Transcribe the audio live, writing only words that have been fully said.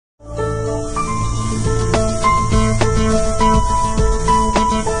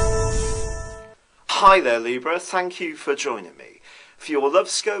Hi there Libra, thank you for joining me for your love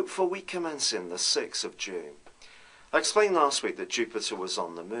scope for week commencing the 6th of June. I explained last week that Jupiter was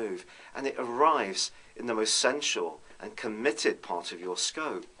on the move and it arrives in the most sensual and committed part of your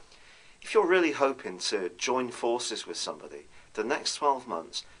scope. If you're really hoping to join forces with somebody, the next 12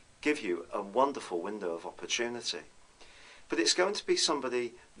 months give you a wonderful window of opportunity. But it's going to be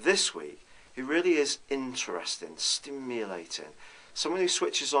somebody this week who really is interesting, stimulating, someone who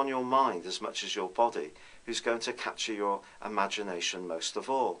switches on your mind as much as your body, who's going to capture your imagination most of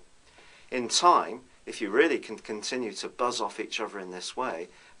all. In time, if you really can continue to buzz off each other in this way,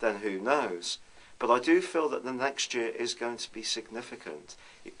 then who knows? But I do feel that the next year is going to be significant.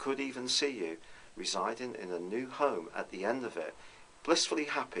 It could even see you residing in a new home at the end of it, blissfully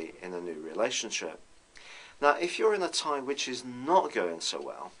happy in a new relationship. Now, if you're in a time which is not going so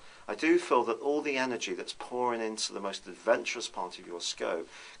well, I do feel that all the energy that's pouring into the most adventurous part of your scope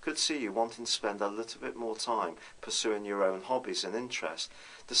could see you wanting to spend a little bit more time pursuing your own hobbies and interests.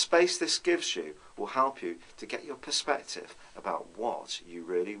 The space this gives you will help you to get your perspective about what you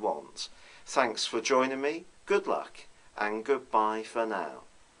really want. Thanks for joining me, good luck, and goodbye for now.